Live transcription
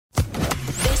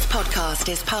podcast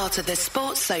is part of the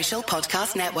Sports Social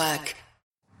Podcast Network.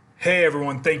 Hey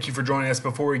everyone, thank you for joining us.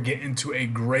 Before we get into a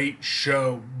great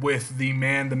show with the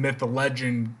man, the myth, the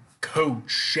legend, Coach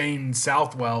Shane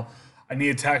Southwell, I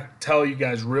need to tell you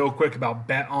guys real quick about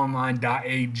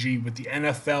betonline.ag. With the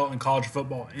NFL and college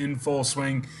football in full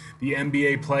swing, the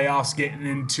NBA playoffs getting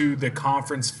into the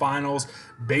conference finals,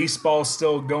 baseball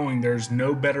still going. There's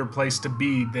no better place to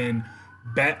be than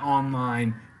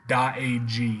betonline.ag.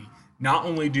 Not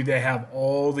only do they have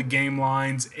all the game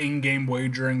lines, in-game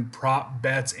wagering, prop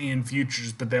bets, and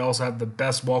futures, but they also have the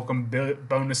best welcome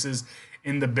bonuses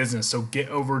in the business. So get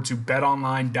over to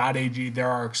betonline.ag. They're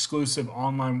our exclusive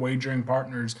online wagering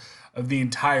partners of the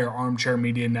entire Armchair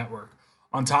Media Network.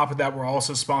 On top of that, we're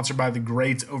also sponsored by the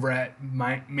greats over at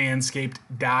manscaped.com.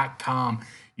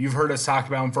 You've heard us talk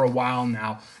about them for a while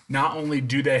now. Not only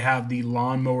do they have the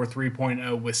Lawnmower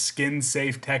 3.0 with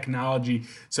skin-safe technology,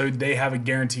 so they have a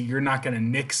guarantee you're not going to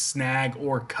nick, snag,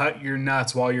 or cut your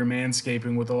nuts while you're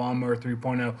manscaping with the Lawnmower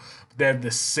 3.0. They have the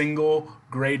single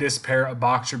greatest pair of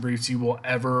boxer briefs you will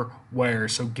ever wear.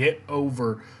 So get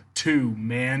over to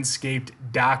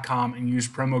manscaped.com and use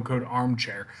promo code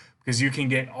ARMCHAIR because you can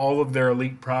get all of their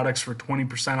elite products for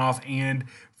 20% off and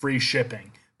free shipping.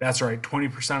 That's right,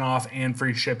 20% off and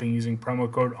free shipping using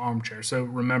promo code ARMCHAIR. So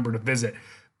remember to visit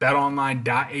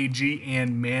betonline.ag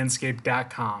and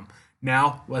manscaped.com.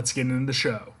 Now, let's get into the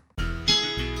show.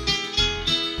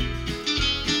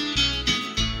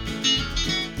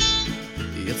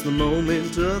 It's the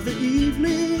moment of the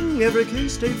evening every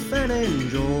K-State fan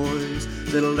enjoys.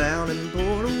 Settle down and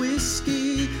pour a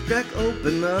whiskey, crack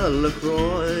open a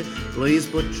LaCroix. Please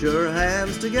put your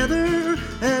hands together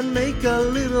and make a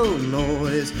little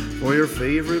noise for your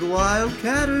favorite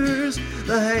Wildcatters,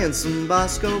 the handsome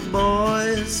Bosco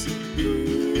boys.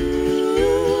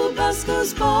 Ooh,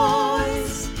 Bosco's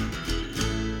boys.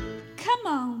 Come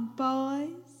on, boys.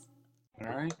 All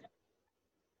right.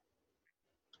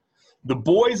 The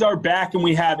boys are back, and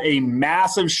we have a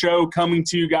massive show coming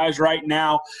to you guys right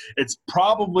now. It's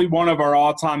probably one of our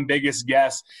all-time biggest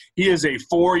guests. He is a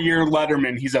 4-year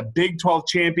letterman. He's a Big 12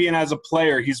 champion as a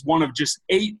player. He's one of just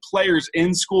 8 players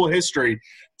in school history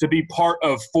to be part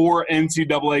of 4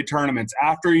 NCAA tournaments.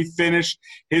 After he finished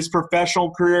his professional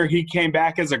career, he came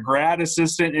back as a grad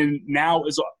assistant and now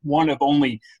is one of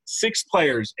only 6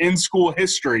 players in school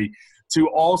history to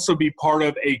also be part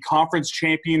of a conference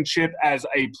championship as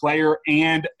a player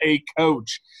and a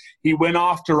coach. He went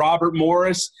off to Robert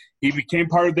Morris. He became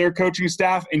part of their coaching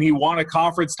staff, and he won a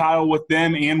conference title with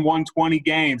them and won 20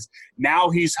 games. Now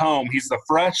he's home. He's the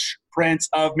Fresh Prince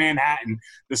of Manhattan,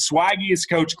 the swaggiest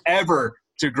coach ever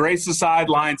to grace the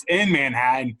sidelines in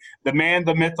Manhattan, the man,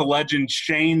 the myth, the legend,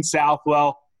 Shane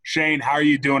Southwell. Shane, how are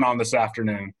you doing on this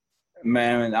afternoon?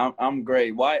 Man, I'm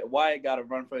great. Why I got to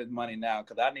run for his money now?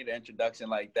 Because I need an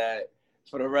introduction like that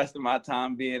for the rest of my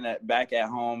time being back at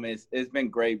home. It's been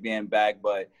great being back,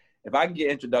 but if I can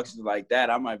get introductions like that,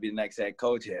 I might be the next head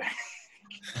coach here.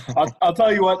 I'll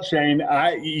tell you what, Shane.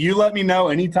 You let me know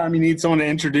anytime you need someone to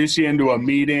introduce you into a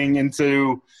meeting,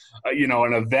 into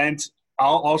an event.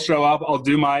 I'll show up. I'll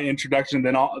do my introduction,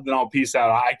 then I'll peace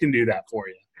out. I can do that for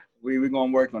you. We're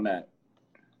gonna work on that.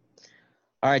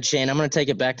 All right, Shane, I'm going to take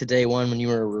it back to day one when you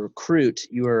were a recruit.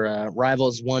 You were a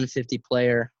Rivals 150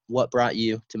 player. What brought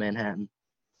you to Manhattan?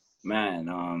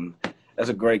 Man, that's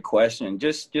a great question.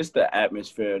 Just the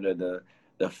atmosphere,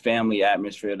 the family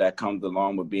atmosphere that comes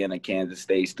along with being a Kansas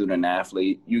State student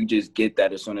athlete. You just get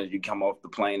that as soon as you come off the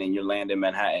plane and you land in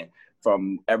Manhattan.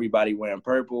 From everybody wearing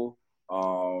purple,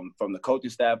 from the coaching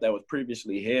staff that was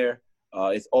previously here.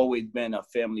 It's always been a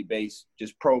family-based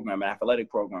just program, athletic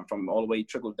program, from all the way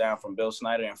trickled down from Bill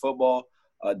Snyder in football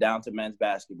down to men's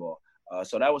basketball.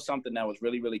 So that was something that was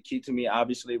really, really key to me.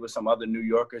 Obviously, with some other New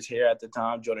Yorkers here at the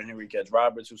time, Jordan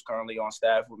Henriquez-Roberts, who's currently on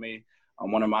staff with me,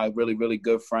 one of my really, really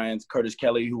good friends, Curtis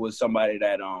Kelly, who was somebody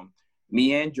that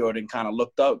me and Jordan kind of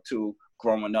looked up to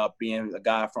growing up, being a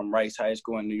guy from Rice High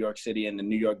School in New York City and the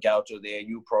New York Gauchos, the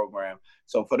AU program.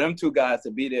 So for them two guys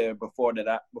to be there before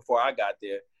I got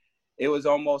there, it was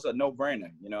almost a no-brainer,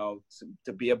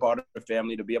 to be a part of the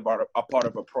family, to be a part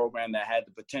of a program that had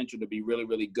the potential to be really,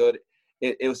 really good.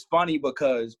 It was funny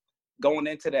because going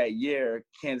into that year,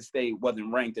 Kansas State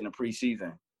wasn't ranked in the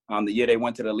preseason. The year they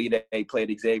went to the Elite Eight,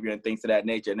 played Xavier and things of that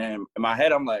nature. And then in my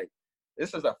head, I'm like,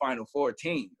 this is a Final Four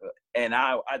team. And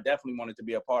I definitely wanted to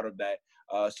be a part of that.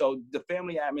 So the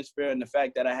family atmosphere and the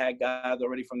fact that I had guys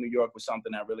already from New York was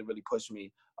something that really, really pushed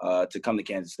me to come to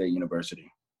Kansas State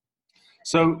University.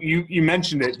 So you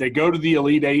mentioned it. They go to the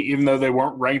Elite Eight even though they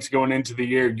weren't ranked going into the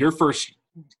year. Your first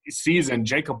season,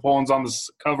 Jacob Pullen's on the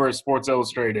cover of Sports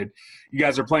Illustrated. You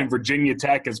guys are playing Virginia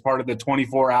Tech as part of the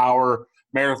 24-hour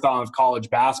marathon of college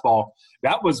basketball.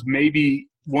 That was maybe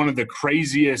one of the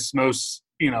craziest, most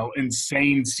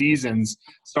insane seasons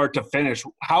start to finish.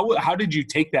 How did you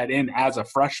take that in as a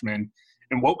freshman,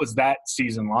 and what was that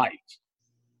season like?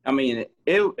 I mean,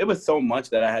 it was so much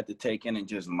that I had to take in and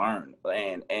just learn.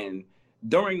 And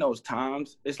during those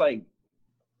times, it's like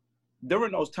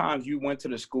during those times you went to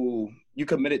the school, you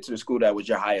committed to the school that was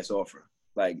your highest offer.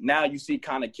 Like now you see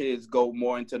kind of kids go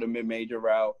more into the mid-major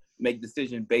route, make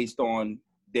decisions based on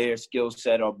their skill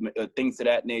set or things of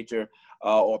that nature,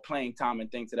 or playing time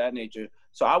and things of that nature.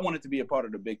 So I wanted to be a part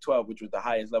of the Big 12, which was the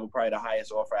highest level, probably the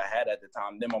highest offer I had at the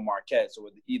time, them or Marquette, so it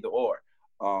was either or.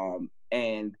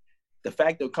 And the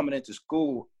fact of coming into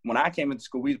school, when I came into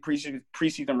school, we were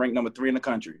preseason ranked number 3 in the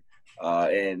country.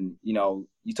 And,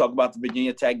 you talk about the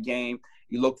Virginia Tech game,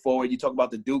 you look forward, you talk about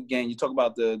the Duke game, you talk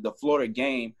about the Florida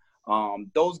game.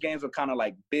 Those games were kind of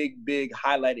like big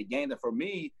highlighted games. And for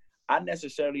me,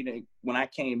 when I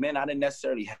came in, I didn't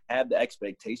necessarily have the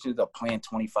expectations of playing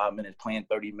 25 minutes, playing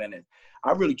 30 minutes.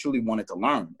 I really, truly wanted to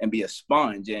learn and be a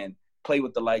sponge and play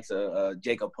with the likes of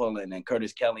Jacob Pullen and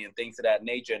Curtis Kelly and things of that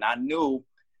nature. And I knew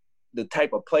the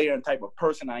type of player and type of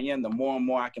person I am, the more and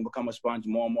more I can become a sponge,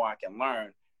 more and more I can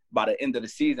learn. By the end of the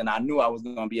season, I knew I was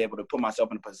going to be able to put myself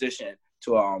in a position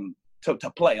to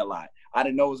play a lot. I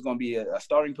didn't know it was going to be a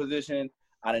starting position.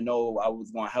 I didn't know I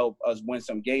was going to help us win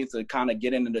some games to kind of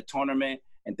get into the tournament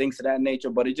and things of that nature.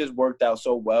 But it just worked out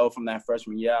so well from that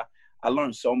freshman year. I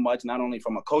learned so much, not only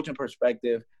from a coaching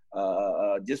perspective,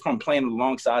 just from playing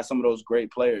alongside some of those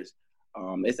great players.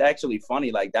 It's actually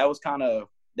funny. Like that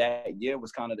year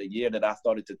was kind of the year that I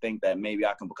started to think that maybe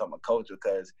I can become a coach,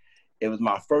 because it was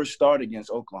my first start against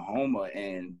Oklahoma,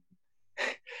 and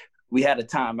we had a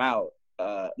timeout.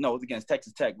 No, it was against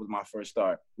Texas Tech was my first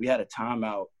start. We had a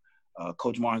timeout.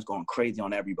 Coach Martin's going crazy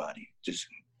on everybody. Just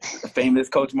the famous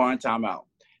Coach Martin timeout.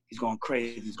 He's going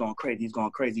crazy.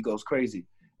 He goes crazy.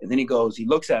 And then he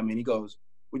looks at me and he goes,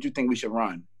 "What do you think we should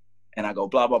run?" And I go,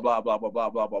 blah, blah, blah, blah, blah, blah,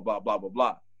 blah, blah, blah, blah, blah,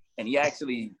 blah. And he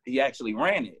actually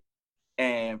ran it.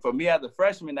 And for me as a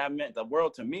freshman, that meant the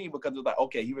world to me, because it was like,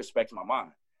 okay, he respects my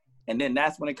mind. And then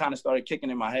that's when it kind of started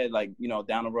kicking in my head, like,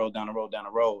 down the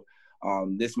road,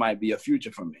 this might be a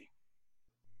future for me.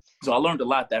 So I learned a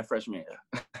lot that freshman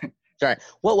year. Sorry.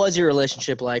 What was your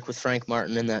relationship like with Frank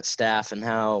Martin and that staff, and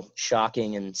how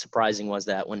shocking and surprising was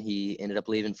that when he ended up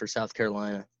leaving for South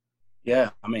Carolina?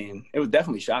 Yeah, I mean, it was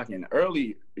definitely shocking.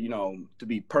 Early, to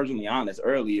be personally honest,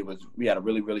 we had a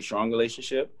really, really strong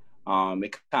relationship.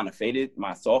 It kind of faded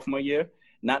my sophomore year.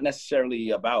 Not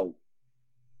necessarily about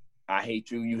I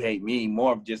hate you, you hate me,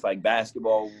 more of just like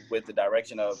basketball with the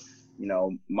direction of,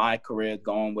 my career is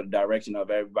going, with the direction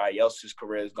of everybody else's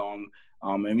career is going,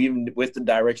 and even with the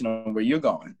direction of where you're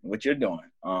going, what you're doing.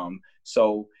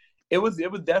 So it was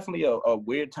definitely a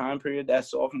weird time period that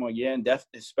sophomore year, and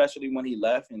especially when he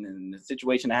left, and then the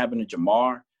situation that happened to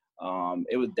Jamar,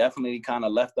 it was definitely kind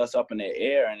of left us up in the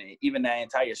air, and even that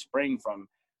entire spring from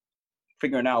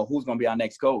figuring out who's going to be our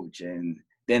next coach, and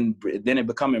then it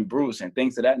becoming Bruce and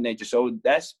things of that nature. So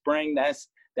that spring, that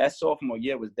sophomore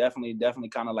year was definitely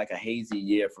kind of like a hazy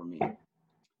year for me.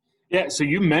 Yeah, so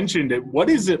you mentioned it. What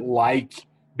is it like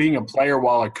being a player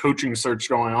while a coaching search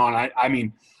going on? I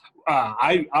mean,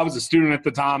 I was a student at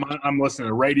the time. I'm listening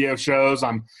to radio shows.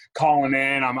 I'm calling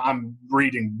in. I'm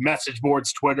reading message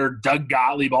boards, Twitter, Doug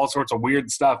Gottlieb, all sorts of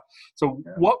weird stuff. So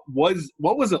what was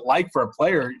it like for a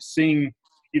player seeing,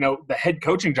 the head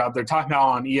coaching job they're talking about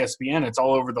on ESPN? It's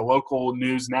all over the local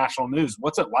news, national news.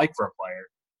 What's it like for a player?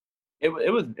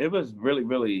 It was really,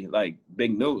 really like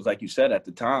big news, like you said at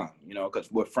the time,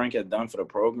 because what Frank had done for the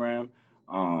program,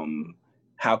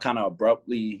 how kind of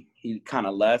abruptly he kind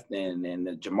of left, and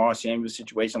the Jamar Samuels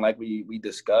situation, like we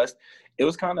discussed, it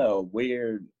was kind of a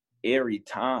weird, airy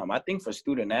time. I think for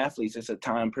student athletes, it's a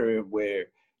time period where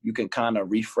you can kind of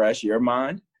refresh your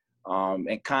mind,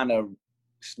 and kind of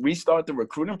restart the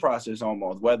recruiting process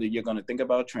almost, whether you're going to think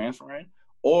about transferring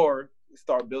or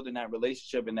start building that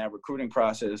relationship and that recruiting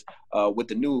process with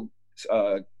the new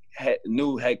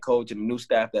head coach and the new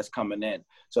staff that's coming in.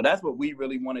 So that's what we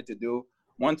really wanted to do.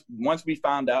 Once we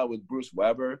found out with Bruce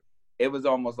Weber, it was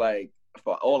almost like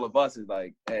for all of us, it's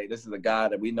like, hey, this is a guy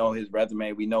that we know his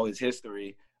resume, we know his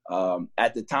history.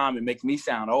 At the time, it makes me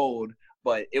sound old,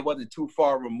 but it wasn't too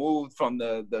far removed from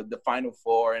the Final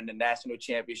Four and the national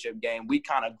championship game. We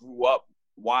kind of grew up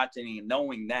watching and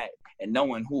knowing that and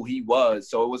knowing who he was.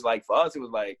 So it was like, for us, it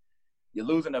was like, you're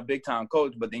losing a big-time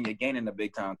coach, but then you're gaining a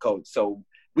big-time coach. So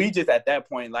we just, at that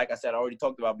point, like I said, I already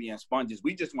talked about being sponges.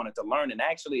 We just wanted to learn. And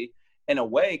actually, in a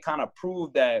way, kind of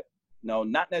proved that,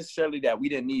 not necessarily that we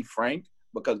didn't need Frank,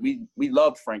 because we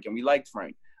loved Frank and we liked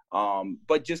Frank,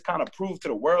 but just kind of proved to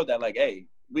the world that, like, hey,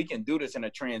 we can do this in a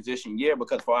transition year,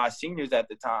 because for our seniors at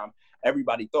the time,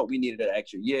 everybody thought we needed an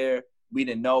extra year. We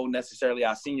didn't know necessarily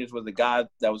our seniors was the guy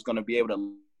that was going to be able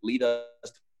to lead us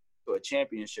to a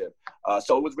championship.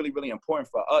 So it was really, really important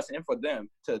for us and for them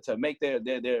to make their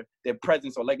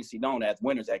presence or legacy known as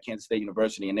winners at Kansas State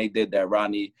University. And they did that.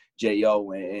 Rodney,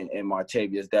 J.O., and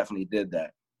Martavius definitely did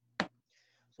that.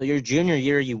 So your junior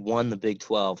year, you won the Big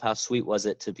 12. How sweet was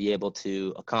it to be able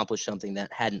to accomplish something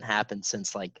that hadn't happened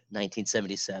since, like,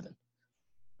 1977?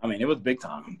 I mean, it was big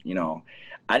time.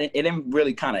 It didn't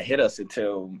really kind of hit us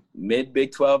until mid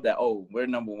Big 12 that, we're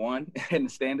number one in the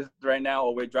standings right now,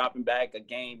 or we're dropping back a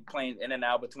game playing in and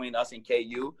out between us and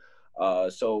KU.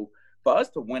 So for us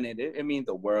to win it means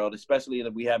the world, especially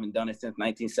that we haven't done it since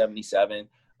 1977.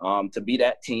 To be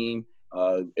that team,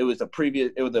 it was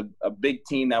a big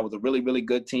team that was a really, really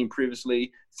good team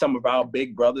previously. Some of our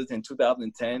big brothers in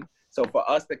 2010. So for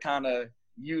us to kind of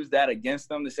use that against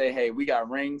them to say, hey, we got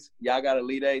rings, y'all got a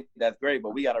lead eight, that's great,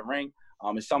 but we got a ring.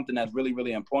 It's something that's really,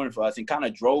 really important for us, and kind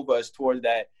of drove us towards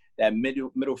that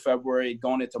middle February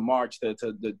going into March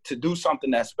to do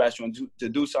something that's special and to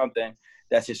do something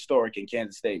that's historic in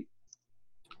Kansas State.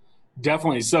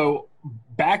 Definitely. So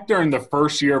back during the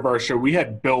first year of our show, we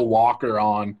had Bill Walker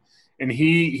on, and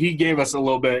he gave us a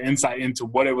little bit of insight into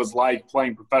what it was like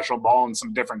playing professional ball in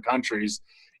some different countries.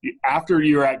 After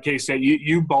you were at K-State,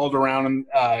 you balled around in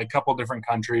a couple different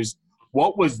countries.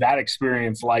 What was that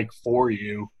experience like for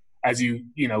you as you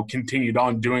continued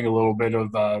on doing a little bit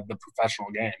of the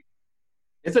professional game?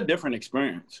 It's a different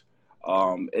experience.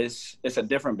 It's a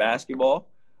different basketball.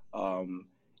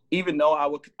 Even though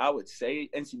I would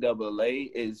say NCAA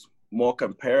is more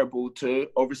comparable to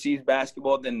overseas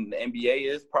basketball than the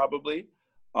NBA is probably.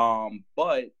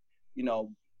 But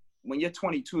when you're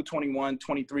 22, 21,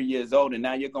 23 years old, and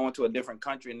now you're going to a different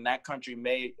country, and that country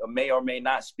may or may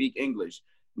not speak English,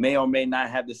 may or may not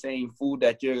have the same food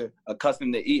that you're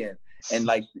accustomed to eating. And,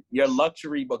 like, your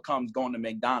luxury becomes going to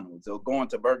McDonald's or going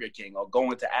to Burger King or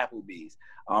going to Applebee's.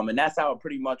 And that's how it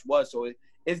pretty much was. So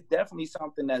it's definitely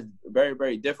something that's very,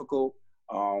 very difficult.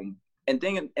 And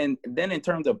then in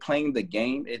terms of playing the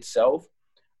game itself,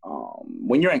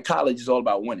 when you're in college, it's all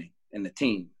about winning and the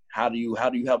team. How do you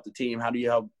help the team? How do you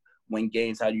help win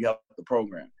games? How do you help the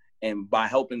program? And by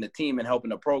helping the team and helping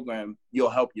the program, you'll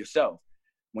help yourself.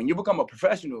 When you become a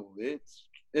professional,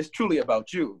 it's truly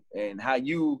about you and how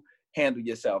you handle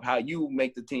yourself, how you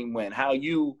make the team win, how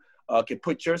you can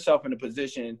put yourself in a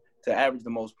position to average the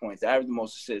most points, average the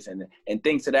most assists, and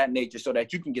things of that nature, so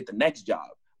that you can get the next job.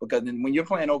 Because when you're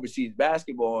playing overseas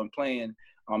basketball and playing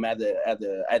as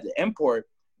an import,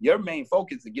 your main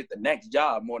focus is to get the next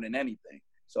job more than anything.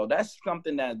 So that's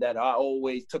something that I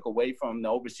always took away from the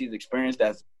overseas experience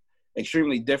that's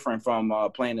extremely different from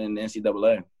playing in the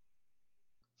NCAA.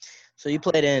 So you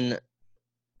played in,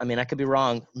 I could be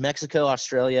wrong, Mexico,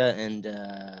 Australia, and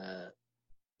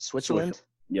Switzerland?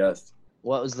 Yes.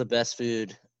 What was the best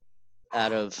food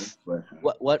out of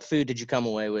what food did you come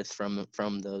away with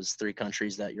from those three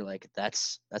countries that you're like,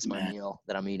 that's my meal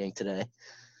that I'm eating today?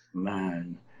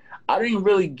 Man, I didn't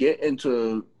really get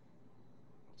into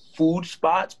food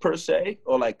spots per se,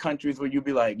 or like countries where you'd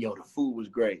be like, yo, the food was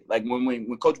great. Like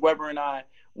when Coach Weber and I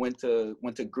went to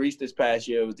Greece this past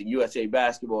year, it was the USA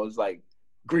basketball. It was like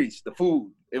Greece, the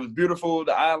food, it was beautiful,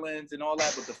 the islands and all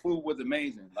that, but the food was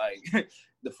amazing. Like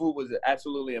the food was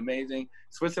absolutely amazing.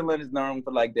 Switzerland is known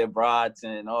for like their brats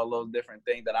and all those different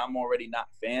things that I'm already not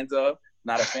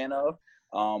a fan of.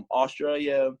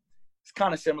 Australia, it's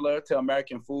kind of similar to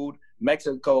American food.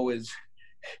 Mexico is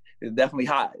definitely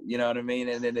hot, you know what I mean?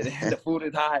 And the food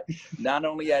is hot, not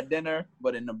only at dinner,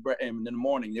 but in the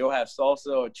morning. You'll have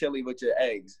salsa or chili with your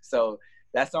eggs. So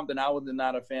that's something I was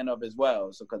not a fan of as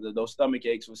well. So because of those stomach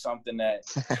aches was something that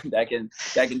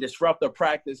can disrupt a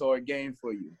practice or a game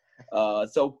for you.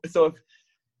 So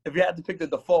if you had to pick the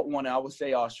default one, I would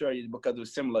say Australia, because it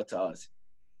was similar to us.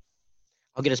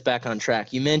 I'll get us back on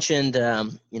track. You mentioned,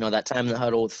 that time in the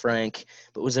huddle with Frank,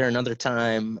 but was there another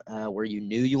time where you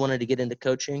knew you wanted to get into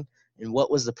coaching? And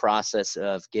what was the process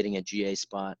of getting a GA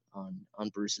spot on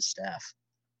Bruce's staff?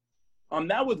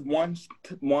 That was one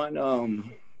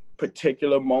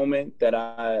particular moment that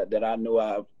I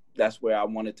knew that's where I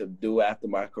wanted to do after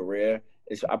my career.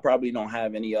 I probably don't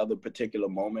have any other particular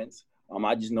moments.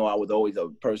 I just know I was always a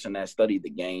person that studied the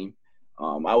game.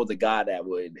 I was a guy that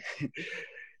would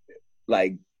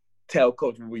like tell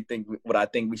coach what I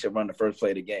think we should run the first play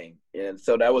of the game. And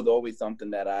so that was always something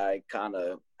that I kind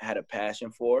of had a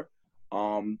passion for.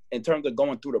 In terms of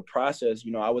going through the process,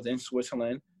 I was in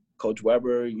Switzerland. Coach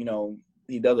Weber,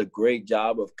 he does a great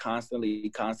job of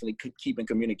constantly keeping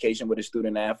communication with his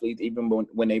student athletes, even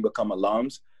when they become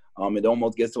alums. It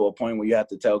almost gets to a point where you have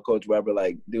to tell Coach Weber,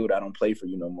 like, dude, I don't play for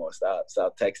you no more. Stop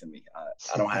texting me.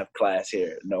 I don't have class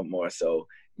here no more. So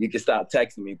you can stop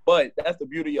texting me. But that's the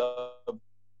beauty of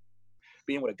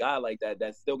being with a guy like that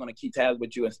that's still going to keep tabs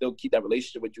with you and still keep that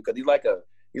relationship with you, because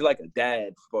he's like a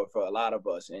dad for a lot of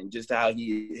us, and just how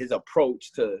his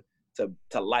approach to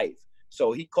life.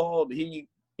 So he called me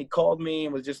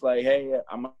and was just like, hey,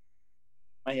 I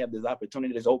might have this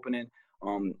opportunity that's opening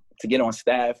to get on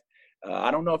staff.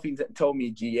 I don't know if he told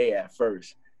me GA at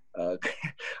first,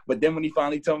 but then when he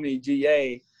finally told me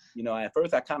GA, at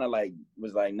first I kind of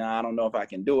was like, nah, I don't know if I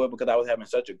can do it, because I was having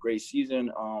such a great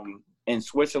season in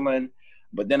Switzerland.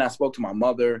 But then I spoke to my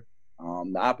mother.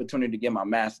 The opportunity to get my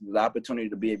master's, the opportunity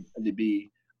to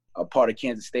be a part of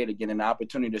Kansas State again, and the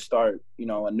opportunity to start,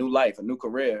 a new life, a new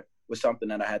career, was something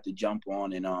that I had to jump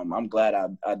on, and I'm glad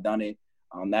I've done it.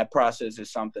 That process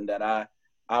is something that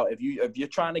if you're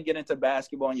trying to get into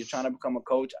basketball and you're trying to become a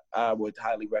coach, I would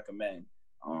highly recommend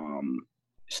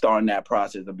starting that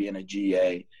process of being a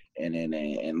GA and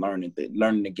learning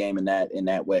the game in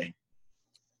that way.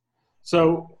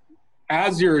 So,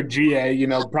 as you're a GA,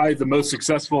 probably the most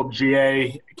successful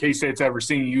GA K-State's ever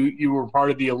seen. You were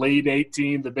part of the Elite Eight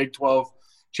team, the Big 12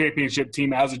 championship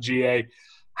team as a GA.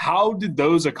 How did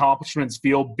those accomplishments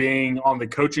feel being on the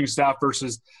coaching staff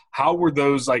versus how were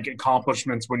those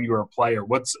accomplishments when you were a player?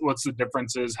 What's the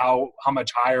differences? How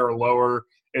much higher or lower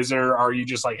is there? Are you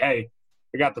just like, hey,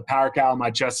 I got the power cow on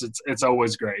my chest. It's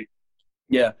always great.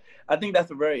 Yeah, I think that's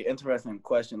a very interesting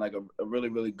question, a really,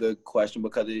 really good question,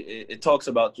 because it talks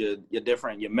about your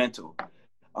mental.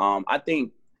 I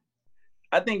think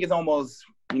it's almost,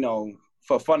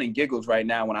 for fun and giggles right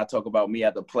now when I talk about me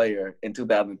as a player in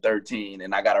 2013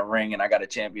 and I got a ring and I got a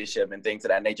championship and things of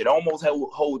that nature. It almost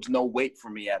holds no weight for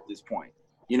me at this point.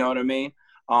 You know what I mean?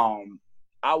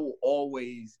 I will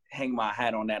always hang my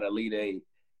hat on that Elite Eight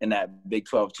and that Big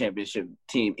 12 championship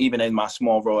team, even in my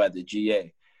small role as a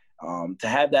GA. To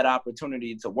have that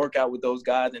opportunity to work out with those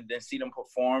guys and then see them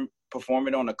perform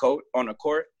it on the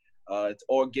court,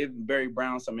 or give Barry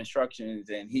Brown some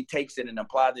instructions and he takes it and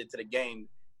applies it to the game,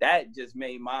 that just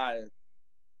made my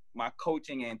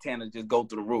coaching antennas just go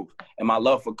through the roof, and my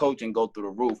love for coaching go through the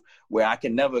roof, where I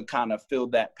can never kind of feel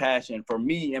that passion for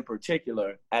me in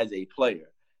particular as a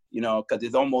player, because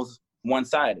it's almost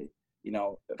one-sided.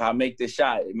 If I make this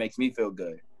shot, it makes me feel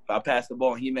good. If I pass the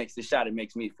ball and he makes the shot, it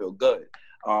makes me feel good.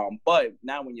 But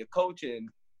now when you're coaching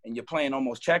and you're playing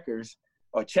almost checkers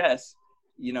or chess,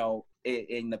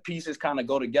 and the pieces kind of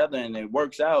go together and it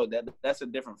works out, that's a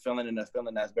different feeling, and a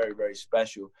feeling that's very, very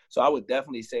special. So I would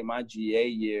definitely say my GA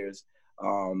years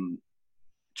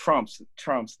trumps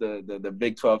the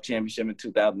Big 12 championship in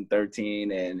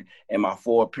 2013 and my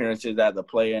 4 appearances as a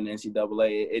player in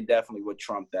NCAA. It definitely would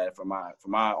trump that for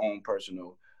my own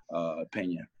personal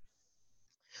opinion.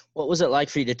 What was it like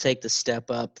for you to take the step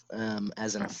up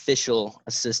as an official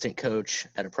assistant coach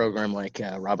at a program like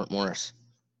Robert Morris?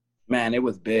 Man, it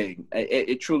was big.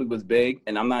 It truly was big,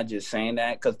 and I'm not just saying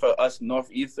that because for us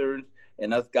Northeastern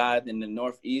and us guys in the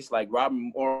Northeast, Robert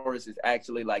Morris is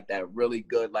actually that really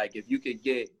good. If you could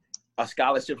get a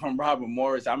scholarship from Robert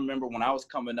Morris, I remember when I was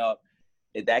coming up,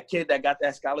 that kid that got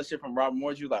that scholarship from Robert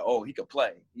Morris, you was like, oh, he could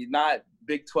play. He's not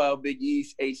Big 12, Big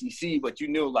East, ACC, but you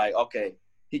knew okay,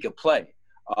 he could play.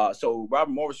 So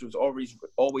Robert Morris was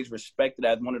always respected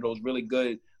as one of those really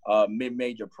good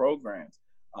mid-major programs.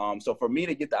 So for me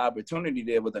to get the opportunity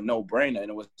there was a no-brainer, and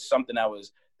it was something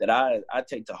that I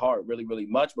take to heart really, really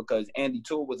much, because Andy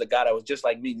Toole was a guy that was just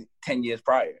like me 10 years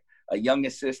prior, a young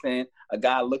assistant, a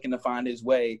guy looking to find his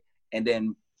way, and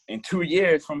then in 2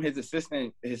 years from his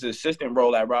assistant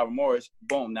role at Robert Morris,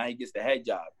 boom, now he gets the head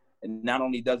job. And not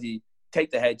only does he take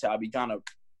the head job, he kind of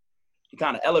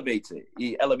elevates it.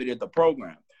 He elevated the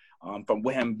program from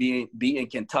him being in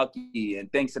Kentucky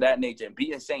and things of that nature, and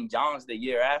beating St. John's the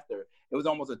year after. It was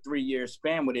almost a 3-year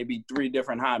span where there'd be 3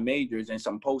 different high majors and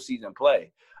some postseason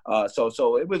play.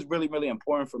 So it was really, really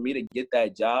important for me to get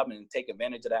that job and take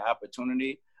advantage of that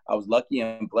opportunity. I was lucky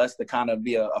and blessed to kind of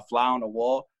be a fly on the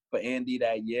wall for Andy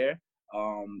that year.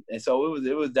 And so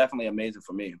it was definitely amazing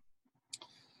for me.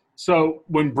 So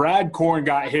when Brad Korn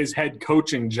got his head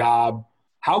coaching job,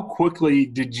 how quickly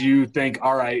did you think,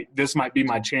 all right, this might be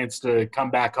my chance to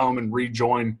come back home and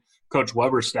rejoin Coach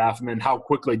Weber's staff? And then how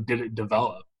quickly did it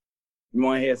develop? You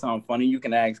want to hear something funny? You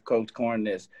can ask Coach Korn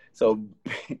this. So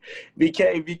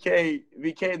BK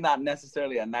is not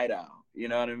necessarily a night owl. You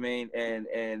know what I mean?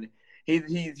 And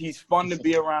He's fun to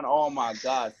be around. Oh my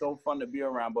God, so fun to be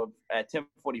around. But at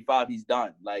 10:45, he's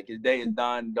done. Like, his day is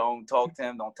done. Don't talk to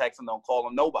him. Don't text him. Don't call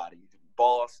him. Nobody.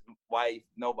 Boss, wife,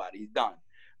 nobody. He's done.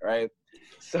 Right.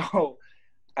 So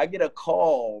I get a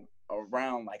call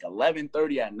around like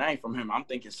 11:30 at night from him. I'm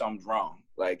thinking something's wrong.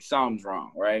 Like, something's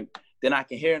wrong. Right. Then I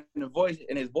can hear in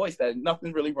his voice that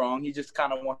nothing's really wrong. He just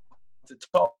kind of wants to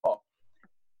talk.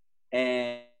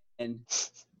 And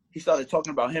he started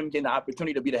talking about him getting the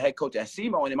opportunity to be the head coach at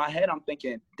SEMO. And in my head, I'm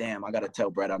thinking, damn, I got to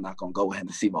tell Brett I'm not going to go with him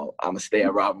to SEMO. I'm going to stay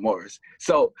at Robert Morris.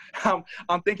 So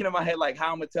I'm thinking in my head, like,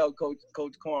 how I'm going to tell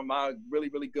Coach Korn, my really,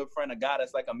 really good friend, a guy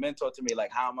that's like a mentor to me,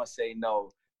 like, how I'm going to say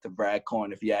no to Brad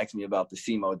Korn if he asks me about the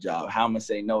SEMO job. How I'm going to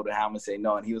say no to how I'm going to say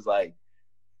no. And he was like,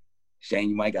 Shane,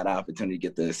 you might got an opportunity to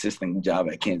get the assistant job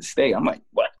at Kansas State. I'm like,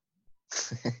 what?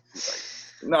 Like,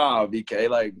 no, BK,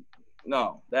 like,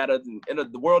 no, that doesn't.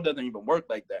 The world doesn't even work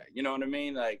like that. You know what I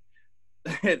mean? Like,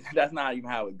 that's not even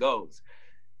how it goes.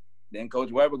 Then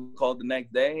Coach Weber called the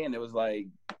next day, and it was like,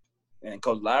 and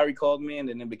Coach Lowry called me, and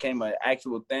then it became an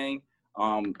actual thing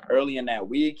early in that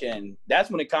week, and that's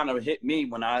when it kind of hit me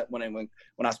when I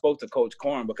spoke to Coach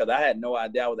Korn, because I had no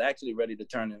idea I was actually ready to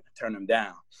turn him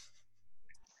down.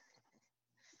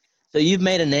 So you've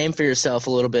made a name for yourself a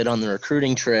little bit on the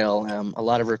recruiting trail. A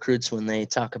lot of recruits, when they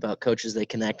talk about coaches they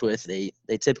connect with, they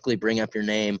typically bring up your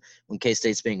name when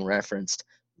K-State's being referenced.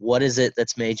 What is it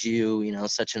that's made you,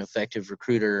 such an effective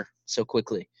recruiter so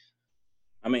quickly?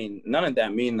 I mean, none of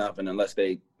that mean nothing unless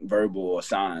they verbal or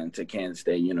signed to Kansas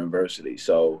State University.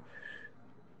 So,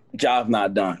 job's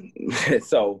not done.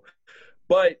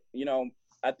 But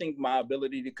I think my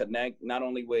ability to connect not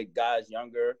only with guys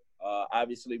younger.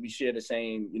 Obviously, we share the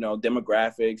same,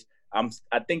 demographics.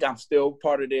 I think I'm still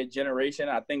part of their generation.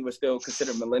 I think we're still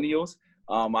considered millennials.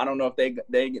 I don't know if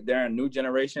they're a new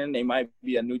generation. They might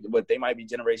be they might be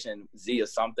Generation Z or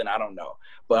something. I don't know.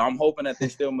 But I'm hoping that they're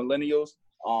still millennials.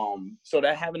 So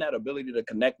that having that ability to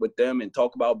connect with them and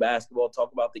talk about basketball,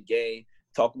 talk about the game,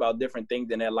 talk about different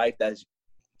things in their life that's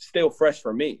still fresh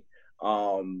for me.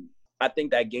 I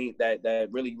think that game that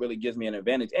really, really gives me an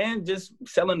advantage. And just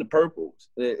selling the purples.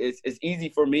 It's easy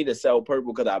for me to sell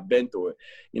purple because I've been through it.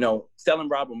 Selling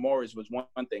Robert Morris was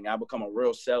one thing. I become a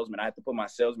real salesman. I had to put my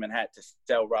salesman hat to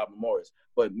sell Robert Morris.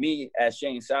 But me, as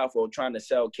Shane Southwell, trying to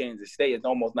sell Kansas State is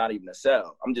almost not even a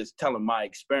sell. I'm just telling my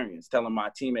experience, telling my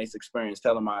teammates' experience,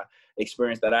 telling my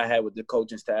experience that I had with the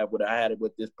coaching staff, what I had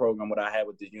with this program, what I had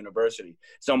with this university.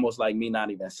 It's almost like me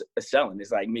not even selling.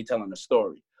 It's like me telling a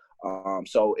story.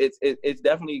 So it's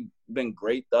definitely been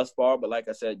great thus far, but like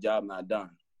I said, job not done.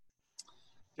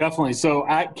 Definitely. So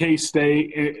at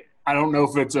K-State, I don't know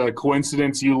if it's a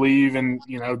coincidence you leave and,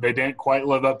 they didn't quite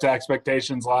live up to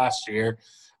expectations last year,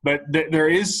 but there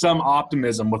is some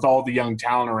optimism with all the young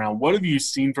talent around. What have you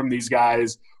seen from these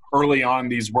guys early on,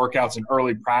 these workouts and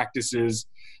early practices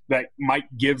that might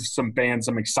give some fans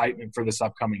some excitement for this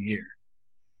upcoming year?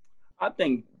 I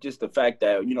think just the fact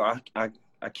that,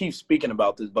 I keep speaking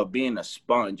about this, but being a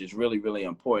sponge is really, really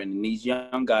important. And these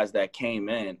young guys that came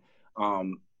in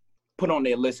put on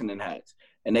their listening hats,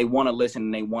 and they want to listen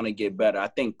and they want to get better. I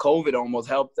think COVID almost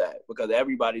helped that because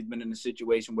everybody's been in a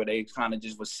situation where they kind of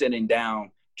just was sitting down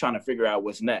trying to figure out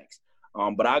what's next.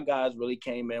 But our guys really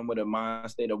came in with a mind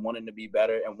state of wanting to be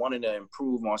better and wanting to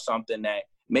improve on something that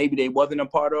maybe they wasn't a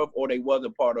part of or they was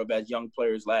a part of as young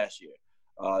players last year.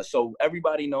 So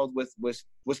everybody knows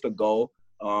what's the goal.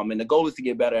 And the goal is to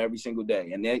get better every single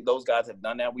day. And those guys have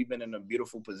done that. We've been in a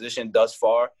beautiful position thus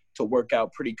far to work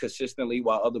out pretty consistently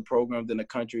while other programs in the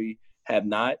country have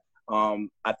not.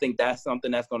 I think that's something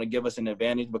that's going to give us an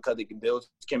advantage because it builds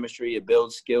chemistry, it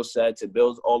builds skill sets, it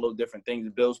builds all those different things.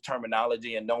 It builds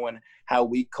terminology and knowing how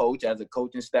we coach as a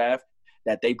coaching staff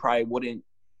that they probably wouldn't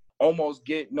almost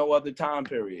get no other time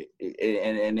period.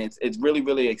 And it's really,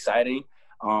 really exciting.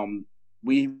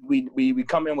 We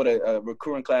come in with a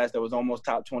recruiting class that was almost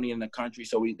top 20 in the country.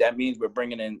 So that means we're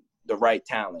bringing in the right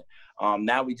talent.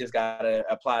 Now we just got to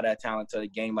apply that talent to a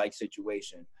game-like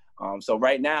situation. So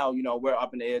right now, we're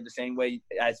up in the air the same way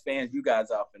as fans, you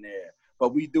guys are up in the air.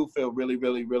 But we do feel really,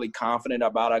 really, really confident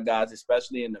about our guys,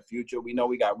 especially in the future. We know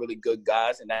we got really good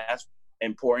guys, and that's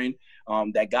important.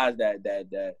 That guys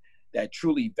that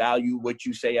truly value what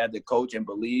you say as a coach and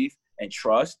believe and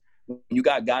trust. You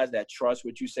got guys that trust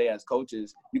what you say as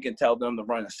coaches, you can tell them to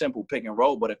run a simple pick and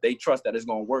roll. But if they trust that it's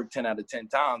going to work 10 out of 10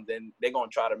 times, then they're going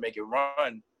to try to make it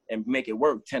run and make it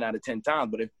work 10 out of 10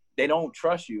 times. But if they don't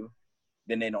trust you,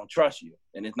 then they don't trust you,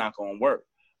 and it's not going to work.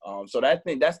 So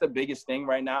that's the biggest thing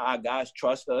right now. Our guys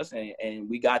trust us, and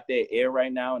we got their ear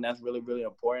right now, and that's really, really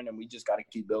important, and we just got to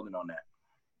keep building on that.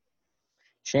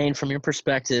 Shane, from your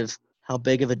perspective, How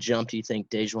big of a jump do you think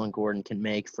Dejuan Gordon can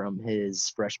make from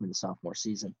his freshman to sophomore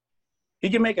season? He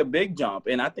can make a big jump,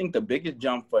 and I think the biggest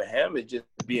jump for him is just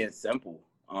being simple.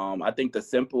 I think the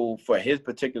simple for his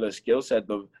particular skill set,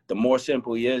 the more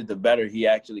simple he is, the better he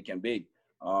actually can be.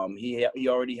 He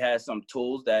already has some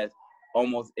tools that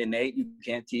almost innate you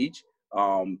can't teach.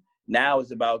 Now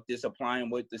it's about just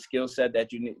applying with the skill set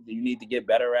that you need to get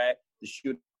better at, the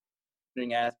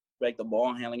shooting aspect, the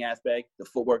ball handling aspect, the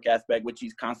footwork aspect, which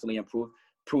he's constantly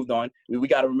improved on. We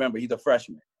got to remember he's a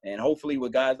freshman, and hopefully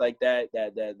with guys like that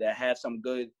have some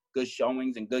good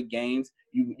showings and good games,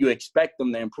 you expect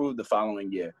them to improve the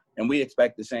following year. And we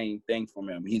expect the same thing from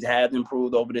him. He has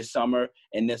improved over this summer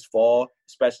and this fall,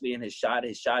 especially in his shot.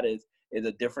 His shot is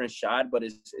a different shot, but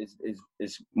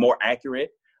it's more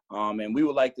accurate. And we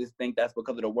would like to think that's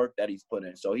because of the work that he's put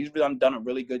in. So he's done a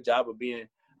really good job of being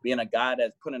a guy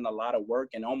that's put in a lot of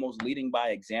work and almost leading by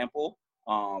example.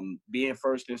 Being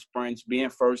first in sprints, being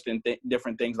first in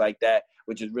different things like that,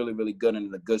 which is really, really good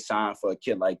and a good sign for a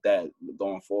kid like that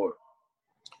going forward.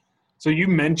 So you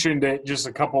mentioned it just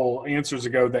a couple answers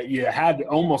ago that you had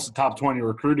almost a top 20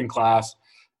 recruiting class.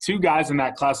 Two guys in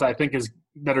that class I think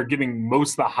that are getting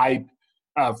most of the hype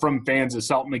from fans is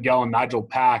Selton Miguel and Nigel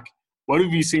Pack. What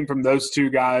have you seen from those two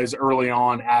guys early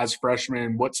on as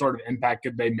freshmen? What sort of impact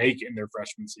could they make in their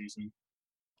freshman season?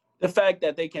 The fact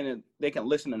that they can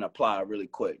listen and apply really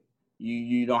quick.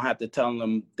 You don't have to tell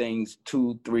them things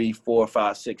 2, 3, 4,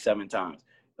 5, 6, 7 times.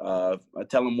 I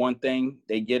tell them one thing,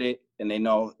 they get it, and they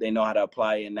know how to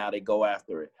apply it, and now they go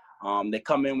after it. They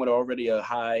come in with already a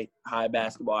high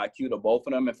basketball IQ to both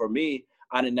of them, and for me,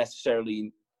 I didn't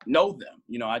necessarily know them.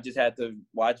 I just had to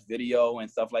watch video and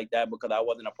stuff like that because I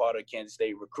wasn't a part of Kansas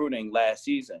State recruiting last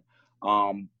season.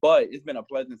 But it's been a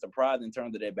pleasant surprise in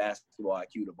terms of their basketball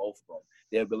IQ to both of them.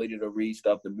 Their ability to read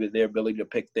stuff, their ability to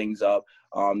pick things up.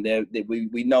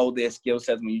 We know their skill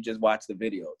sets when you just watch the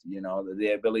videos,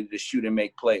 their ability to shoot and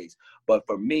make plays. But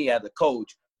for me as a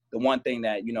coach, the one thing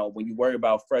that, when you worry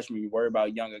about freshmen, you worry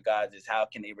about younger guys is how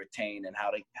can they retain and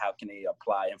how can they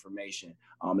apply information.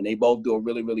 And they both do a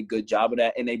really, really good job of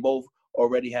that. And they both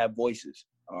already have voices.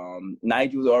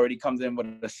 Nigel already comes in with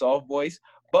a soft voice,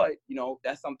 but,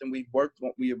 that's something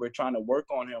we're trying to work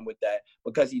on him with that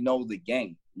because he knows the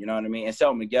game. You know what I mean? And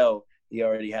Selton Miguel, he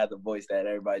already has a voice that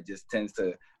everybody just tends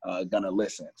to gonna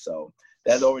listen. So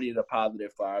that's already the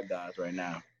positive for our guys right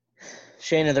now.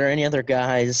 Shane, are there any other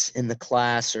guys in the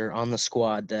class or on the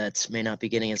squad that may not be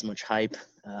getting as much hype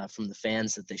from the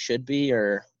fans that they should be,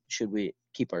 or should we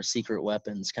keep our secret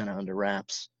weapons kind of under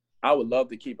wraps? I would love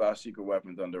to keep our secret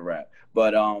weapons under wrap,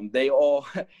 but they all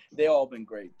been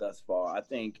great thus far. I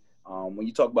think when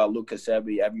you talk about Luke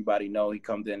Kasebi, everybody know he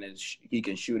comes in and he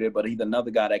can shoot it, but he's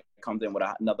another guy that comes in with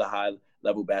another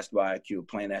high-level basketball IQ,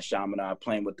 playing at Chaminade,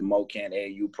 playing with the MoKan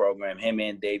AAU program. Him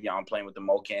and Davion playing with the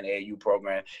MoKan AAU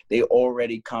program. They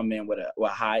already come in with a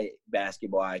high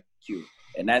basketball IQ,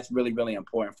 and that's really, really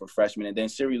important for freshmen. And then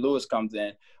Siri Lewis comes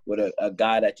in with a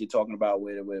guy that you're talking about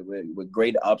with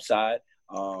great upside.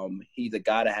 He's a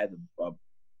guy that has a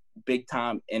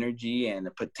big-time energy and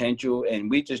the potential, and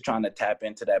we're just trying to tap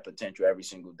into that potential every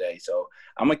single day. So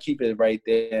I'm going to keep it right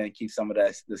there and keep some of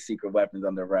the secret weapons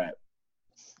under wrap.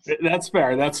 That's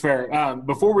fair. That's fair.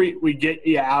 Before we get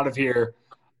you out of here,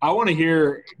 I want to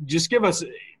hear – just give us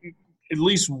at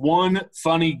least one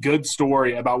funny, good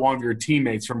story about one of your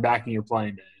teammates from back in your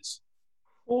playing days.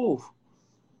 Ooh,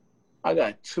 I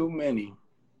got too many.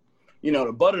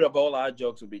 The butt of all our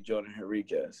jokes would be Jordan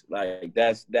Henriquez. Like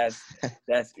that's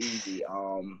easy.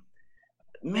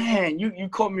 Man, you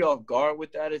caught me off guard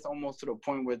with that. It's almost to the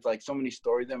point where it's like so many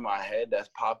stories in my head that's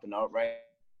popping up right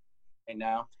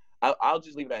now. I'll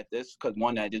just leave it at this because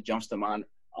one that just jumps to mind.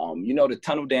 The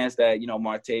tunnel dance that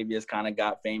Martavius kind of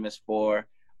got famous for,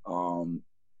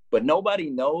 but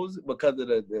nobody knows because of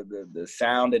the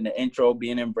sound and the intro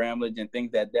being in Bramlage and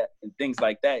things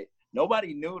like that.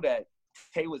 Nobody knew that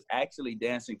Tay was actually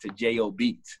dancing to J.O.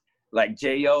 beats. Like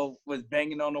J.O. was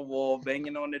banging on the wall,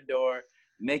 banging on the door,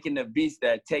 making the beats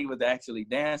that Tay was actually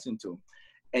dancing to.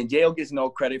 And J.O. gets no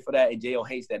credit for that, and J.O.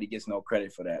 hates that he gets no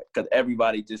credit for that because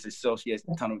everybody just associates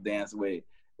the tunnel dance with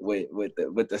the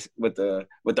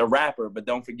rapper, but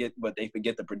they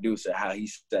forget the producer, how he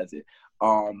says it.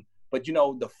 But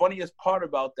the funniest part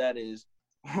about that is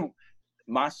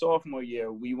my sophomore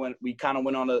year, we kind of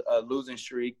went on a losing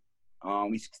streak.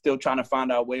 We still trying to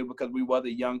find our way because we were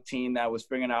the young team that was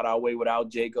figuring out our way without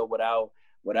Jacob, without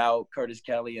Curtis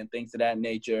Kelly and things of that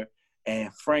nature.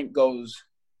 And Frank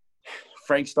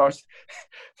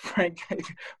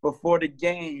before the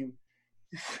game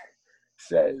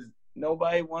says,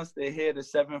 nobody wants to hear the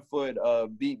 7-foot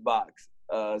beatbox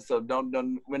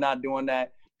So we're not doing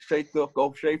that.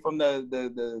 Go straight from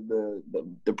the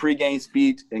pregame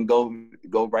speech and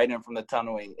go right in from the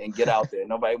tunnel and get out there.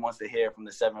 Nobody wants to hear from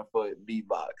the 7-foot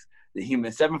beatbox, the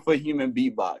 7-foot human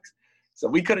beatbox. So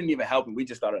we couldn't even help it. We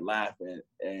just started laughing,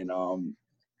 and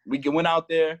we went out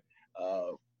there.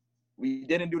 We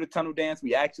didn't do the tunnel dance.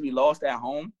 We actually lost at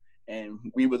home, and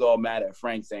we was all mad at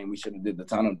Frank saying we should have did the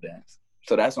tunnel dance.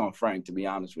 So that's on Frank, to be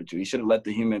honest with you. He should have let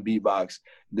the human beatbox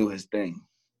do his thing.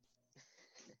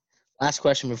 Last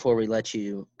question before we let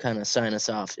you kind of sign us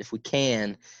off. If we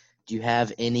can, do you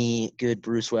have any good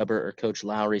Bruce Weber or Coach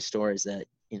Lowry stories that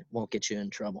won't get you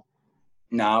in trouble?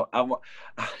 No,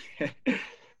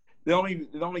 the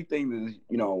only thing is,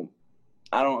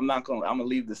 I'm gonna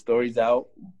leave the stories out,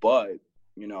 but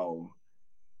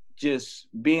just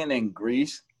being in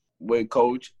Greece with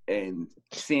Coach and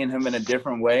seeing him in a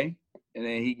different way. And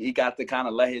then he got to kind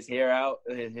of let his hair out,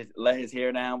 let his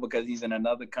hair down because he's in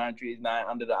another country. He's not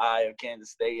under the eye of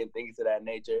Kansas State and things of that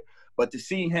nature. But to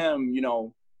see him,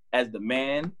 as the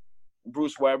man,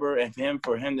 Bruce Weber, and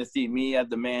for him to see me as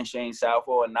the man, Shane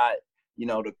Southwell, and not,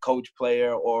 the coach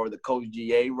player or the coach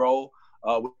GA role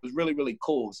was really, really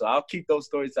cool. So I'll keep those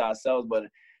stories to ourselves. But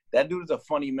that dude is a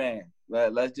funny man.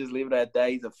 Let's just leave it at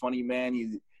that. He's a funny man.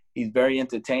 He's very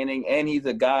entertaining, and he's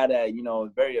a guy that,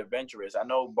 is very adventurous. I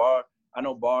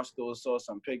know Barstool saw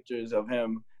some pictures of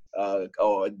him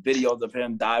or videos of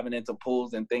him diving into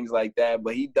pools and things like that.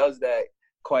 But he does that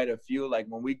quite a few. Like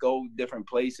when we go different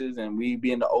places and we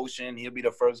be in the ocean, he'll be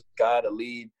the first guy to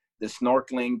lead the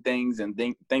snorkeling things and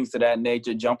things to that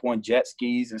nature, jump on jet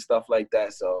skis and stuff like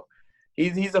that. So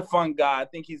he's a fun guy. I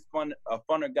think he's a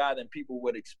funner guy than people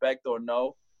would expect or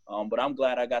know. But I'm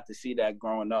glad I got to see that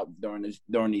growing up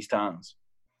during these times.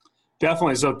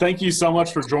 Definitely. So thank you so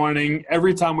much for joining.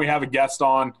 Every time we have a guest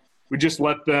on, we just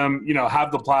let them,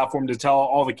 have the platform to tell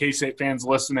all the K-State fans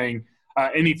listening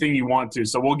anything you want to.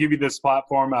 So we'll give you this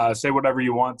platform. Say whatever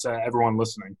you want to everyone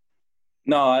listening.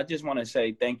 No, I just want to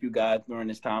say thank you guys during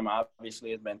this time.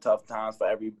 Obviously, it's been tough times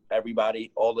for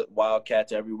everybody, all the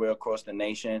Wildcats everywhere across the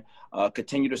nation.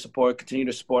 Continue to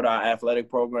support our athletic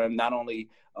program, not only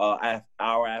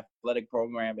our athletic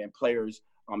program and players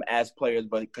as players,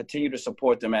 but continue to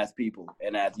support them as people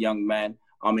and as young men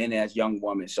and as young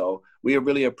women. So we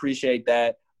really appreciate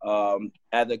that.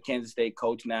 As a Kansas State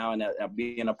coach now and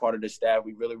being a part of the staff,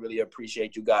 we really, really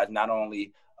appreciate you guys not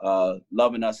only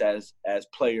loving us as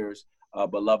players,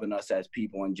 but loving us as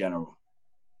people in general.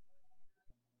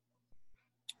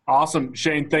 Awesome.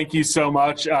 Shane, thank you so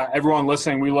much. Everyone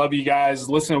listening, we love you guys.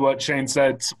 Listen to what Shane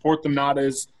said. Support them not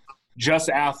as just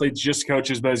athletes, just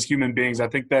coaches, but as human beings. I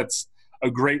think that's a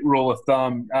great rule of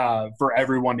thumb for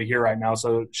everyone to hear right now.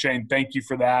 So, Shane, thank you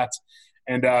for that.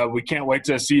 And we can't wait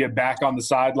to see you back on the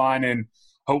sideline and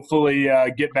hopefully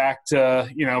get back to,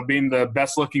 being the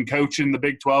best-looking coach in the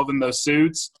Big 12 in those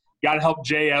suits. Got to help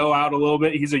J.O. out a little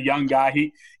bit. He's a young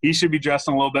guy. He should be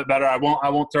dressing a little bit better. I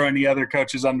won't throw any other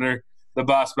coaches under the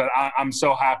bus, but I'm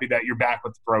so happy that you're back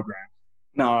with the program.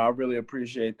 No, I really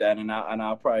appreciate that, and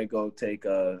I'll probably go take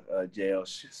a J.O.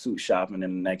 suit shopping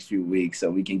in the next few weeks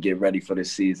so we can get ready for the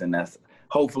season that's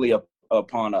hopefully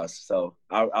upon us. So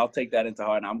I'll take that into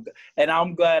heart, and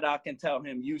I'm glad I can tell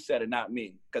him you said it, not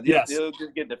me, because he'll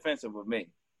just get defensive with me.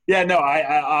 Yeah, no,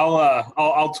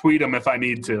 I'll tweet him if I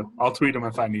need to.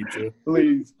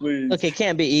 Please. Look, it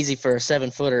can't be easy for a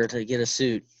 7-footer to get a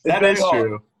suit. That is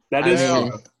true. That is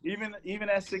true. Even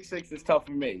at 6'6" is tough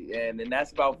for me, and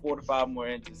that's about 4 to 5 more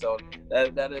inches. So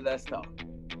that's tough.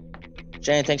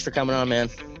 Shane, thanks for coming on, man.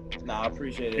 I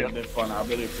appreciate it. Yep. It's been fun. I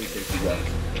really appreciate you guys.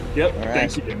 Yep. All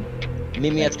right. Thank you.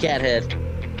 Meet me at the Cathead.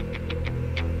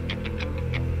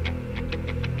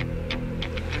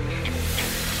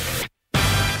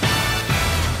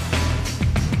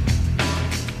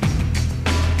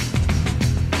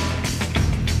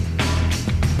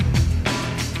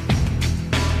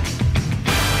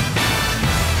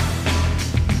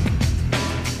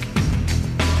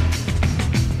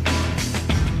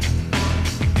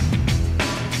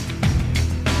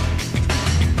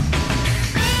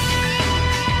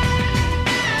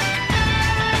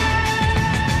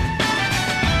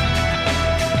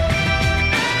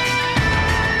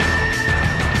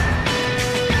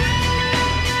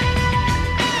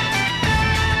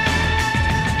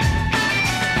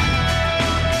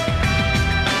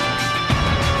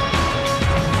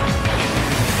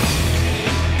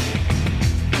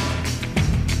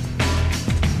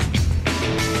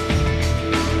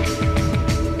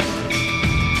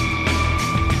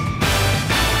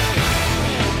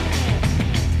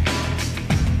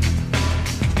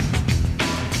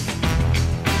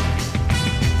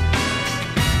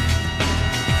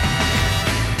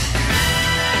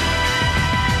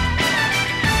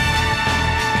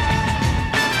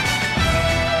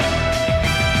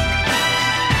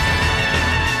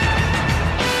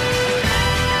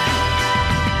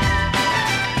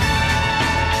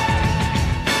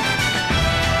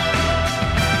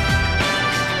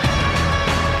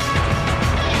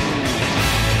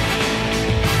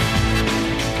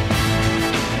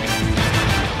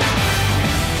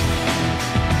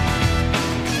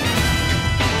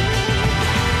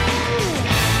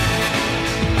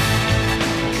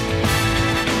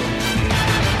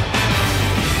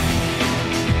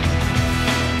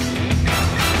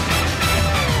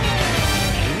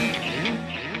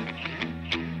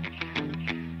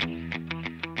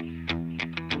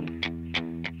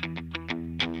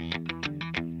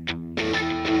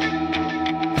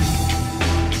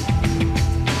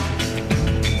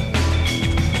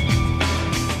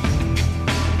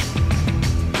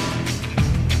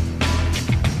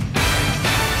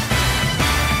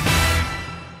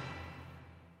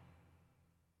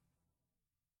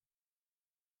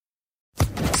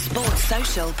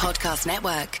 Social Podcast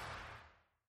Network.